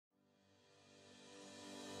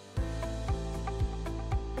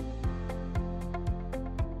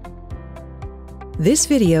This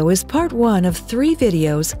video is part 1 of 3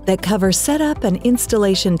 videos that cover setup and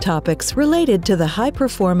installation topics related to the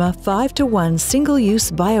HyPerforma 5:1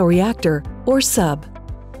 Single-Use Bioreactor, or S.U.B.s.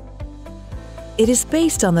 It is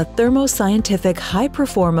based on the Thermo Scientific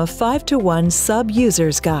HyPerforma 5:1 S.U.B.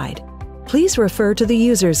 User's Guide. Please refer to the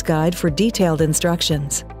User's Guide for detailed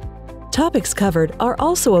instructions. Topics covered are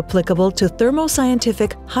also applicable to Thermo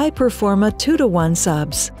Scientific HyPerforma 2:1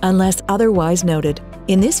 S.U.B.s, unless otherwise noted.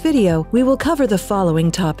 In this video, we will cover the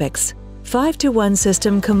following topics: 5:1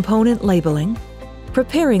 system component labeling,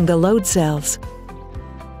 preparing the load cells,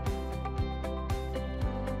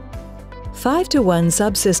 5:1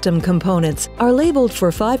 subsystem components are labeled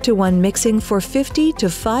for 5:1 mixing for 50 to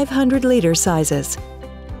 500 liter sizes.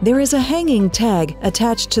 There is a hanging tag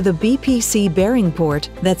attached to the BPC bearing port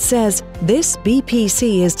that says, "This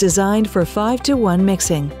BPC is designed for 5:1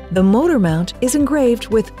 mixing." The motor mount is engraved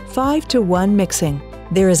with 5:1 mixing.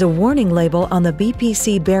 There is a warning label on the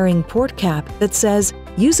BPC bearing port cap that says,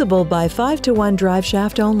 "Usable by 5:1 drive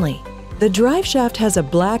shaft only." The drive shaft has a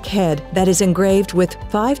black head that is engraved with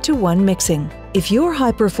 5:1 mixing. If your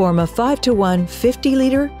HyPerforma 5:1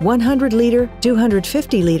 50-liter, 100-liter,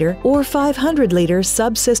 250-liter, or 500-liter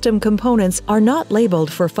subsystem components are not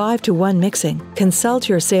labeled for 5:1 mixing, consult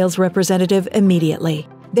your sales representative immediately.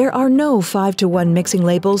 There are no 5:1 mixing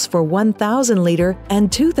labels for 1,000-liter and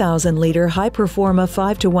 2,000-liter HyPerforma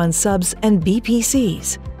 5:1 S.U.B.s and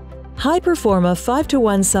BPCs. HyPerforma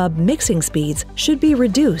 5:1 S.U.B. mixing speeds should be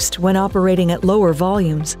reduced when operating at lower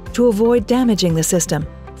volumes to avoid damaging the system.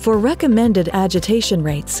 For recommended agitation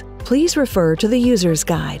rates, please refer to the User's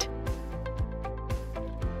Guide.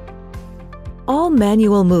 All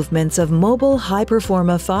manual movements of mobile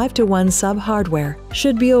HyPerforma 5:1 S.U.B. hardware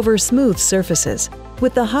should be over smooth surfaces,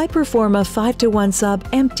 with the HyPerforma 5:1 S.U.B.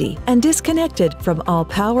 empty and disconnected from all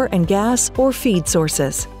power and gas or feed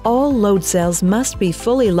sources. All load cells must be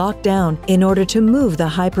fully locked down in order to move the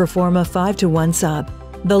HyPerforma 5:1 S.U.B.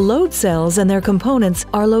 The load cells and their components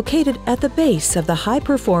are located at the base of the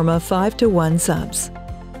HyPerforma 5:1 S.U.B.s.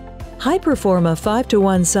 HyPerforma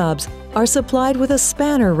 5:1 S.U.B.s are supplied with a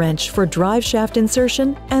spanner wrench for drive shaft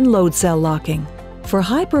insertion and load cell locking. For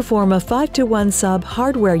HyPerforma 5:1 S.U.B.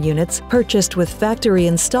 hardware units purchased with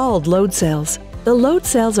factory-installed load cells, the load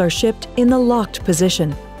cells are shipped in the locked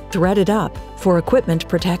position, threaded up for equipment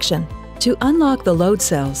protection. To unlock the load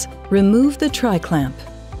cells, remove the tri-clamp.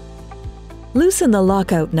 Loosen the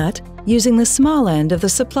lockout nut using the small end of the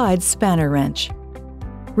supplied spanner wrench.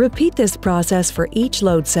 Repeat this process for each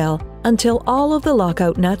load cell until all of the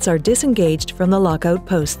lockout nuts are disengaged from the lockout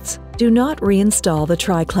posts. Do not reinstall the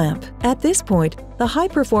tri-clamp. At this point, the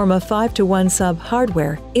HyPerforma 5:1 S.U.B.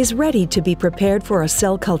 hardware is ready to be prepared for a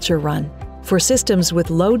cell culture run. For systems with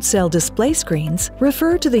load cell display screens,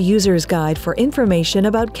 refer to the User's Guide for information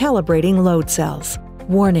about calibrating load cells.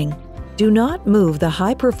 Warning: do not move the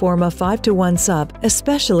HyPerforma 5:1 S.U.B.,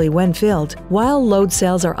 especially when filled, while load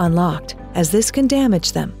cells are unlocked, as this can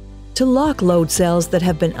damage them. To lock load cells that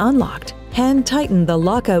have been unlocked, hand tighten the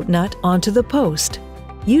lockout nut onto the post.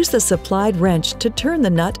 Use the supplied wrench to turn the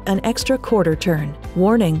nut an extra quarter turn.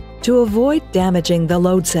 Warning: to avoid damaging the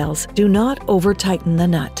load cells, do not over-tighten the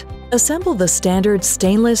nut. Assemble the standard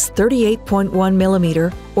stainless 38.1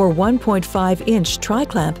 mm or 1.5 inch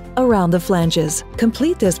tri-clamp around the flanges.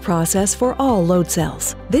 Complete this process for all load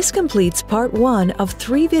cells. This completes part 1 of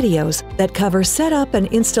 3 videos that cover setup and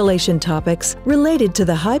installation topics related to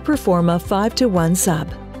the HyPerforma 5:1 S.U.B.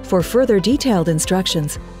 For further detailed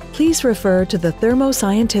instructions, please refer to the Thermo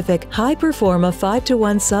Scientific HyPerforma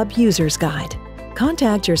 5:1 S.U.B. User's Guide.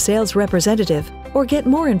 Contact your sales representative or get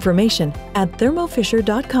more information at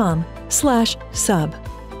thermofisher.com/sub.